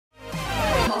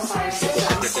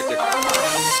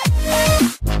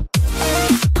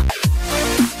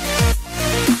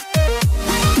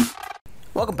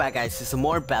Welcome back, guys, to some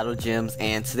more battle gyms,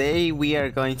 and today we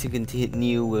are going to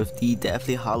continue with the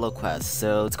Deathly Hollow quest.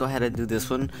 So let's go ahead and do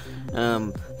this one.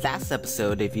 Last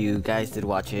episode, if you guys did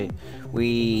watch it,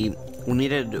 we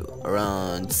needed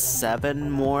around 7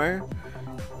 more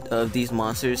of these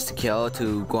monsters to kill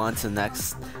to go on to the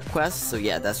next quest. So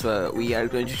yeah, that's what we are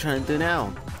going to try and do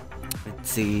now. Let's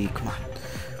see, come on,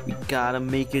 we gotta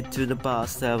make it to the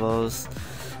boss levels.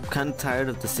 I'm kind of tired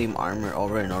of the same armor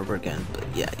over and over again, but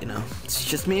yeah, you know, it's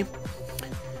just me.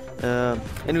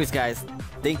 Anyways, guys,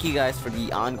 thank you guys for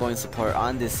the ongoing support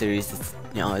on this series. It's,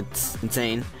 you know, it's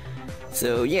insane.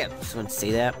 So yeah, just want to say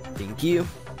that, thank you.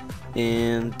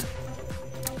 And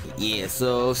yeah,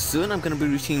 so soon I'm gonna be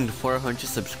reaching 400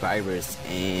 subscribers,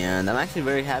 and I'm actually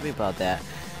very happy about that.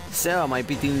 So I might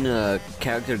be doing a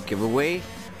character giveaway,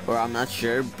 or I'm not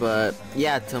sure, but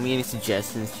yeah, tell me any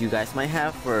suggestions you guys might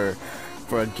have for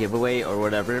a giveaway or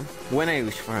whatever when I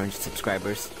reach 400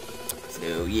 subscribers.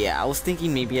 So yeah, I was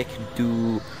thinking maybe I could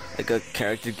do like a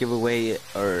character giveaway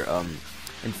or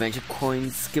adventure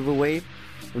coins giveaway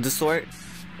of the sort,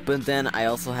 but then I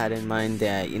also had in mind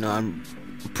that, you know, I'm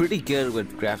pretty good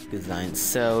with graphic design,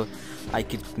 so I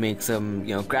could make some,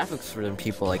 you know, graphics for them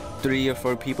people, like 3 or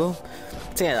 4 people.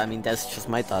 So yeah, I mean, that's just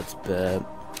my thoughts, but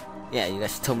yeah, you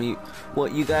guys tell me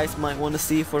what you guys might want to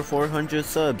see for 400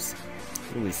 subs.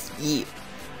 Anyways, yeah.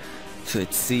 So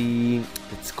let's see,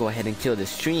 let's go ahead and kill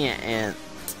this tree, and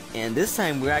this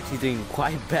time we're actually doing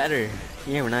quite better.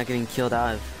 Yeah, we're not getting killed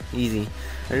off easy.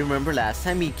 I remember last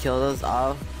time he killed us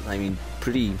off, I mean,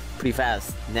 pretty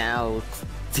fast. Now,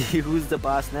 see who's the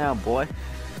boss now, boy.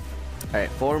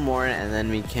 Alright, 4 more, and then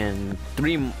we can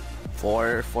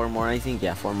 4 more, I think.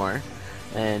 Yeah, 4 more,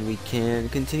 and we can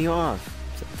continue off.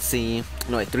 So let's see.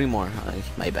 No, wait, 3 more.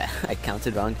 My bad, I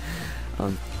counted wrong.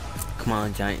 Come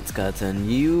on, giant skeleton.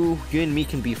 You and me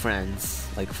can be friends,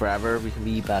 like forever. We can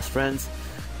be best friends,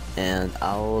 and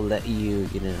I'll let you,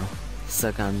 you know,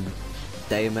 suck on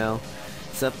Daimel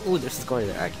stuff. Ooh, there's a score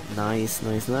there. Right, nice.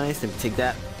 Let me take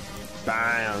that.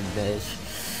 Bam, bitch.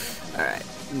 Alright,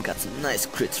 we got some nice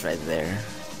crits right there.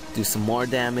 Do some more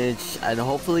damage, and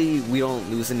hopefully we don't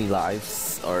lose any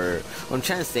lives. Or what I'm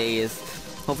trying to say is,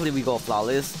 hopefully we go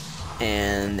flawless,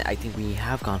 and I think we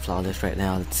have gone flawless right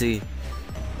now. Let's see.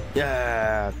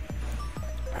 Yeah.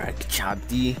 Alright, good job,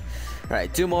 D.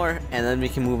 Alright, 2 more, and then we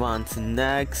can move on to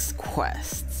next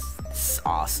quest. It's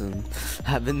awesome.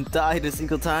 I haven't died a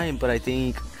single time, but I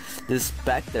think this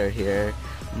Spectre here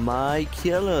might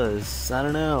kill us. I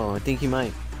don't know. I think he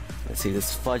might. Let's see.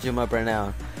 Let's fudge him up right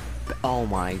now. Oh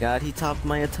my god, he topped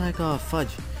my attack off.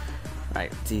 Fudge.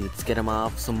 Alright, let's get him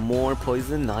off. Some more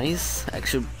poison. Nice.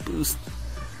 Extra boost.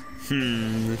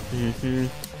 Alright,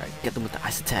 get them with the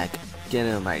ice attack. Get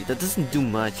him. Right, that doesn't do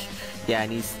much. Yeah,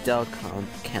 and he still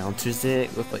counters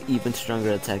it with an even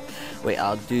stronger attack. Wait,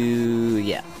 I'll do,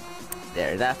 yeah,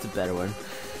 there, that's a better one.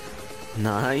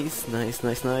 Nice.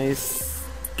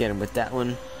 Get him with that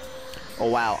one. Oh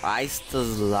wow, ice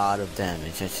does a lot of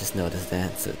damage. I just noticed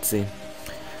that. So let's see.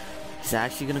 He's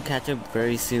actually gonna catch up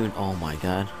very soon. Oh my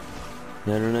god.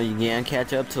 No, you can't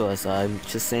catch up to us. I'm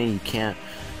just saying you can't.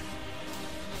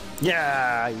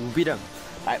 Yeah, you beat him.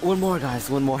 Alright, 1 more, guys,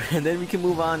 1 more, and then we can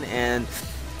move on, and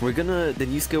the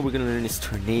new skill we're gonna learn is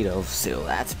Tornado, so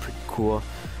that's pretty cool.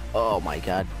 Oh my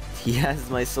god, he has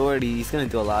my sword. He's gonna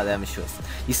do a lot of damage to us.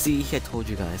 You see, I told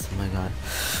you guys. Oh my god,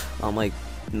 I'm like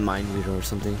mind reader or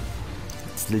something.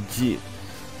 It's legit.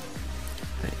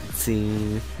 Right, let's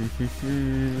see.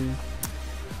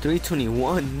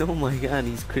 321. Oh my god,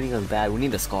 he's critting us bad. We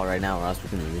need a skull right now, or else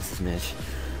we're gonna lose this match.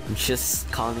 I'm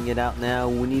just calling it out now.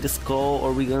 We need a skull,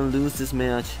 or we're gonna lose this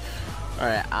match.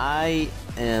 Alright, I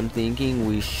am thinking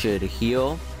we should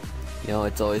heal. You know,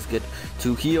 it's always good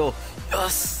to heal.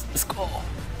 Yes! A skull!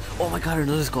 Oh my god,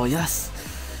 another skull, yes!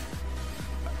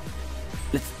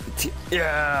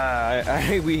 Yeah!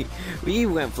 Alright, we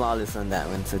went flawless on that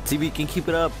one. So see if we can keep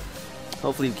it up.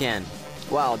 Hopefully we can.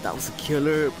 Wow, that was a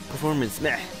killer performance.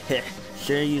 Meh.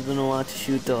 Sure, you don't want to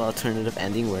shoot the alternative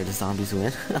ending where the zombies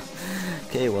win.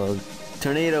 Okay, well,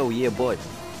 tornado, yeah boy.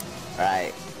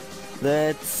 Alright,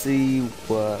 let's see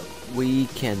what we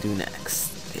can do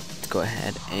next. Okay, let's go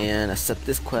ahead and accept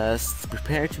this quest.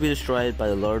 Prepare to be destroyed by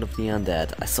the Lord of the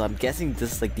Undead. So I'm guessing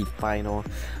this is like the final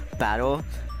battle.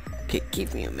 Okay,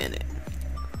 give me a minute.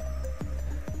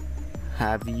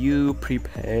 Have you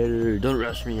prepared? Don't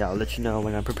rush me, I'll let you know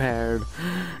when I'm prepared.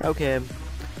 Okay,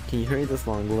 can you hurry this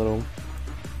along a little?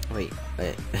 Wait.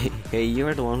 Hey, you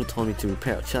are the one who told me to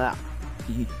prepare. Chill out.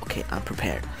 Okay, I'm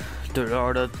prepared. The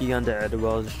Lord of the Undead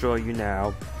will destroy you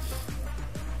now.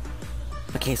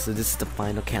 Okay, so this is the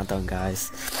final countdown,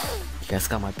 guys. You guys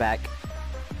got my back.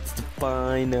 It's the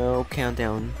final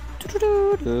countdown.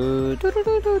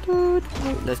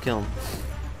 Let's kill him.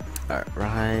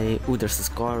 Alright. Ooh, there's a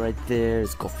skull right there.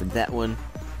 Let's go for that one.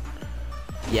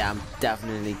 Yeah, I'm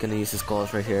definitely gonna use the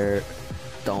skulls right here.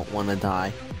 Don't wanna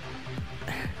die.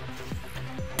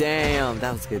 Damn,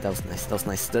 that was good. That was nice. That was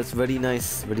nice. That's very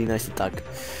nice. Very nice attack.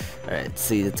 Alright, let's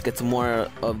see. Let's get some more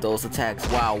of those attacks.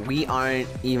 Wow, we aren't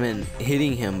even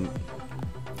hitting him.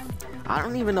 I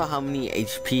don't even know how many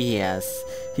HP he has.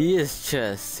 He is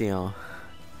just, you know,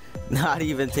 not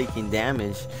even taking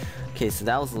damage. Okay, so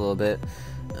that was a little bit.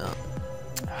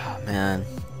 Oh man,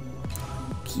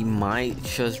 he might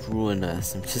just ruin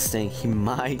us. I'm just saying, he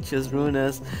might just ruin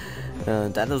us.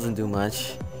 That doesn't do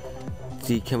much.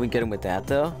 See, can we get him with that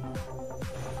though?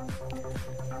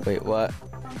 Wait, what?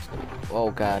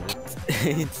 Oh god,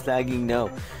 it's lagging.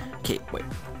 No. Okay, wait.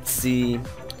 See,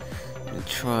 let me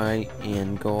try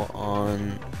and go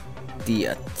on the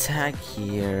attack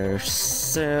here.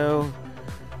 So,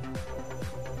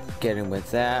 get him with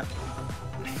that.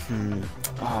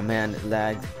 Oh man, it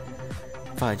lagged.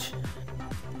 Fudge.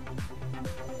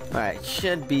 Alright,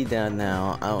 should be done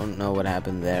now. I don't know what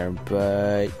happened there,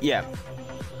 but yeah.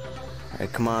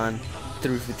 Alright, come on.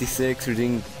 356, we're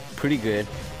doing pretty good.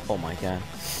 Oh my god.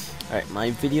 Alright,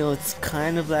 my video is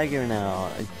kind of lagging now.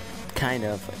 Kind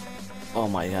of. Oh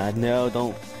my god, no,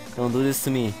 don't do this to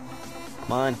me.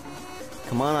 Come on.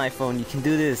 Come on, iPhone, you can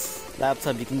do this.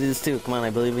 Laptop, you can do this too. Come on,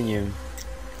 I believe in you.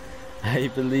 I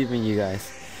believe in you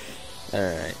guys.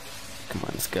 Alright, come on,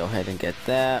 let's go ahead and get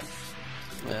that.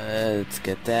 Let's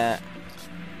get that.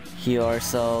 Heal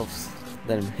ourselves.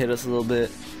 Let him hit us a little bit.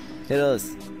 Hit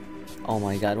us. Oh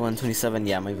my god, 127.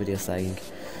 Yeah, my video's lagging.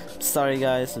 Sorry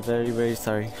guys, very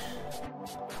sorry.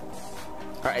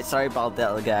 Alright, sorry about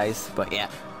that guys, but yeah.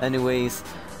 Anyways,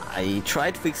 I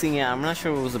tried fixing it. I'm not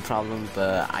sure what was the problem,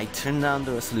 but I turned down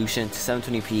the resolution to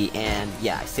 720p and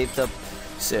yeah, I saved up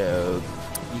so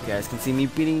you guys can see me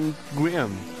beating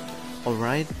Grim.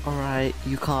 Alright,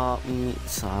 you caught me,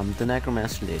 so I'm the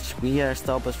Necromancer Lich. We are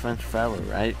still best friends forever,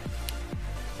 right?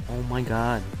 Oh my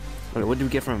god. Wait, what did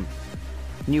we get from him?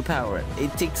 New power.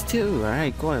 It takes 2.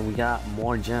 Alright, go on. We got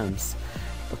more gems.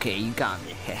 Okay, you got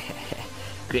me.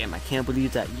 Grim, I can't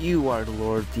believe that you are the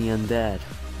Lord of the Undead.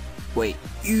 Wait,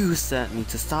 you sent me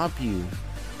to stop you.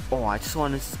 Oh, I just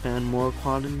wanted to spend more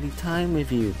quality time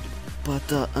with you. But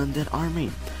the Undead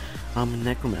Army. I'm a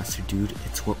necromancer, dude.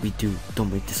 It's what we do.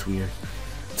 Don't make this weird.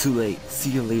 Too late. See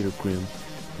you later, Grim.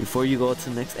 Before you go to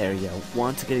the next area,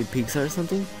 want to get a pizza or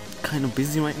something? Kind of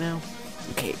busy right now.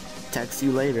 Okay, text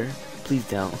you later. Please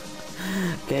don't.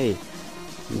 Okay.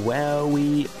 Well,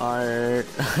 we are,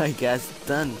 I guess,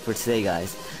 done for today,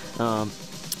 guys. Oh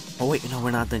wait, no,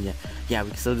 we're not done yet. Yeah,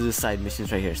 we can still do the side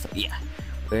missions right here. So yeah,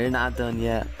 we're not done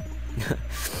yet.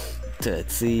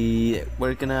 Let's see,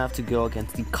 we're gonna have to go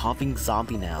against the coughing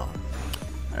zombie now.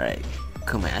 Alright,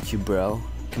 come at you bro.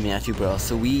 Coming at you bro.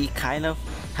 So we kind of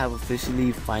have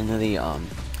officially finally you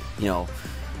know,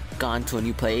 gone to a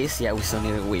new place. Yeah, we still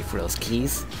need to wait for those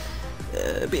keys.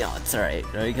 But yeah, it's alright,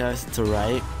 right guys, it's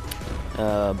alright.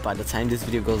 By the time this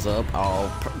video goes up,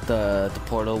 the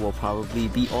portal will probably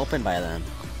be open by then.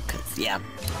 Cause yeah,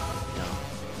 you know,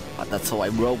 that's how I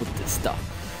roll with this stuff.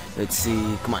 Let's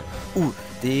see, come on. Ooh,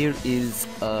 there is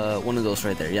one of those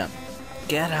right there. Yeah,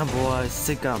 get him, boys.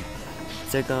 Sick him.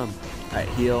 Alright,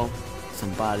 heal.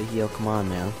 Somebody heal. Come on,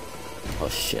 man. Oh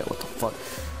shit, what the fuck?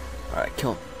 Alright,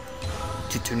 kill him.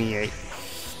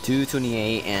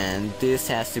 228, and this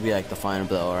has to be like the final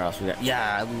blow, or else we got.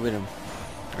 Yeah, we win him.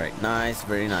 Alright, nice,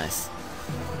 very nice.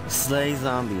 Slay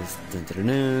zombies.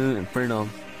 Inferno.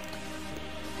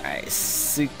 Alright,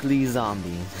 sickly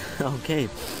zombie. Okay.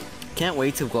 Can't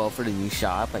wait to go for the new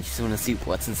shop. I just want to see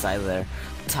what's inside of there.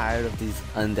 I'm tired of these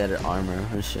undead armor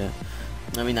and shit.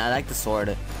 I mean, I like the sword.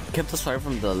 I kept the sword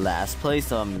from the last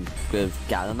place with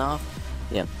Galanov.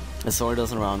 Yeah, the sword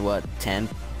does around what, 10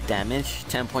 damage,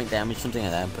 10 point damage, something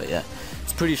like that. But yeah,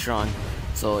 it's pretty strong.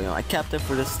 So you know, I kept it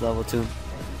for this level too.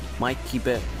 Might keep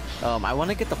it. I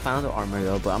want to get the founder armor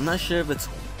though, but I'm not sure if it's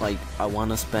like I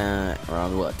want to spend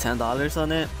around what, $10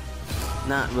 on it.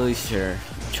 Not really sure.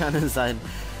 I'm trying to decide.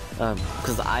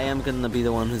 Because I am gonna be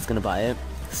the one who's gonna buy it.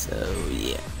 So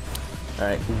yeah.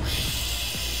 Alright.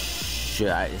 Shit,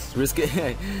 I just risk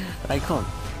it. Alright, come on.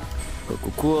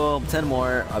 Cool. 10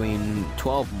 more. I mean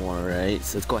 12 more, right?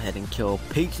 So let's go ahead and kill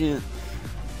Patient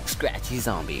Scratchy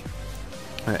Zombie.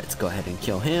 Alright, let's go ahead and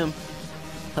kill him.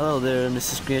 Hello there,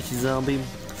 Mr. Scratchy Zombie.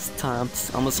 It's time.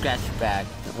 I'm gonna scratch your back.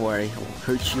 Don't worry, I'll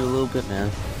hurt you a little bit, man.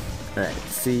 Alright,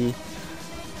 let's see.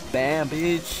 Bam,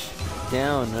 bitch.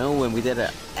 Down. No, when we did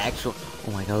an actual.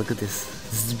 Oh my god, look at this.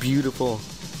 This is beautiful.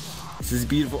 This is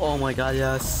beautiful. Oh my god,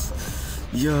 yes.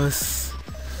 Yes.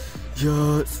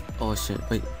 Yes. Oh shit.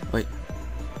 Wait.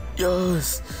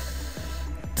 Yes.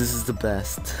 This is the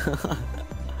best.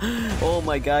 Oh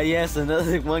my god, yes.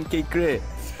 Another 1K crit.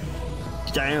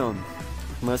 Damn.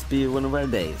 Must be one of our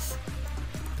days.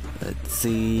 Let's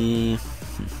see.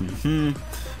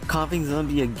 Coughing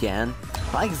zombie again.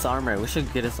 I like his armor. I wish I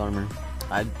could get his armor.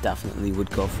 I definitely would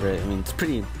go for it. I mean, it's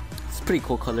pretty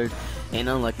cool colored. And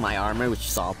unlike my armor, which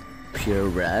is all pure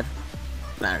red.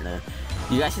 I don't know.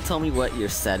 You guys should tell me what your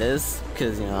set is,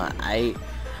 because you know I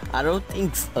don't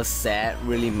think a set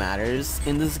really matters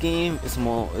in this game. It's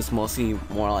mostly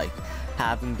more like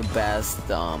having the best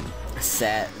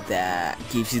set that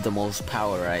gives you the most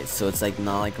power, right? So it's like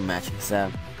not like a matching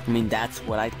set. I mean, that's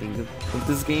what I think of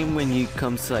this game when it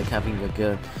comes to like having a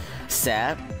good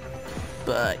set.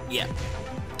 But yeah,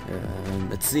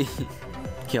 let's see.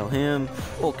 Kill him.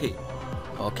 Okay,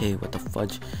 what the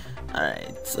fudge. Alright,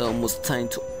 it's almost time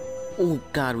to. Oh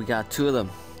god, we got 2 of them.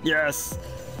 Yes.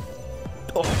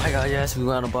 Oh my god, yes, we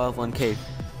went above 1K.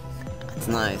 That's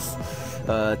nice.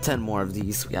 10 more of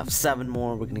these. We have 7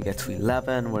 more. We're gonna get to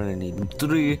 11. We're gonna need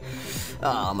 3.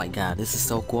 Oh my god, this is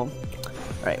so cool.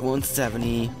 Alright,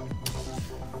 170.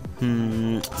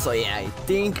 So yeah, I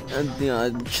think you know,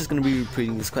 I'm just gonna be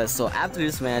repeating this quest. So after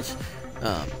this match,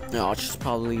 you know, I'll just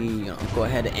probably go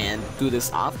ahead and do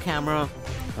this off camera,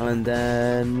 and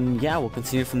then yeah, we'll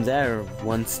continue from there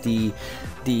once the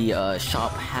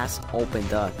shop has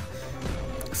opened up.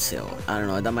 So I don't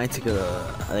know, that might take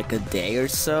like a day or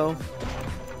so,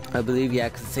 I believe. Yeah,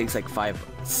 because it takes like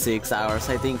 5-6 hours,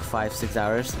 I think 5-6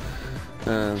 hours.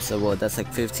 So well, that's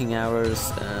like 15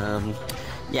 hours.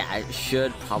 Yeah, it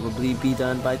should probably be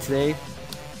done by today.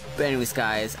 But anyways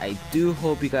guys, I do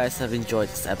hope you guys have enjoyed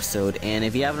this episode, and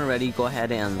if you haven't already, go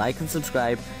ahead and like and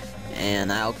subscribe, and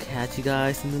I'll catch you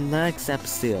guys in the next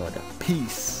episode.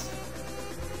 Peace.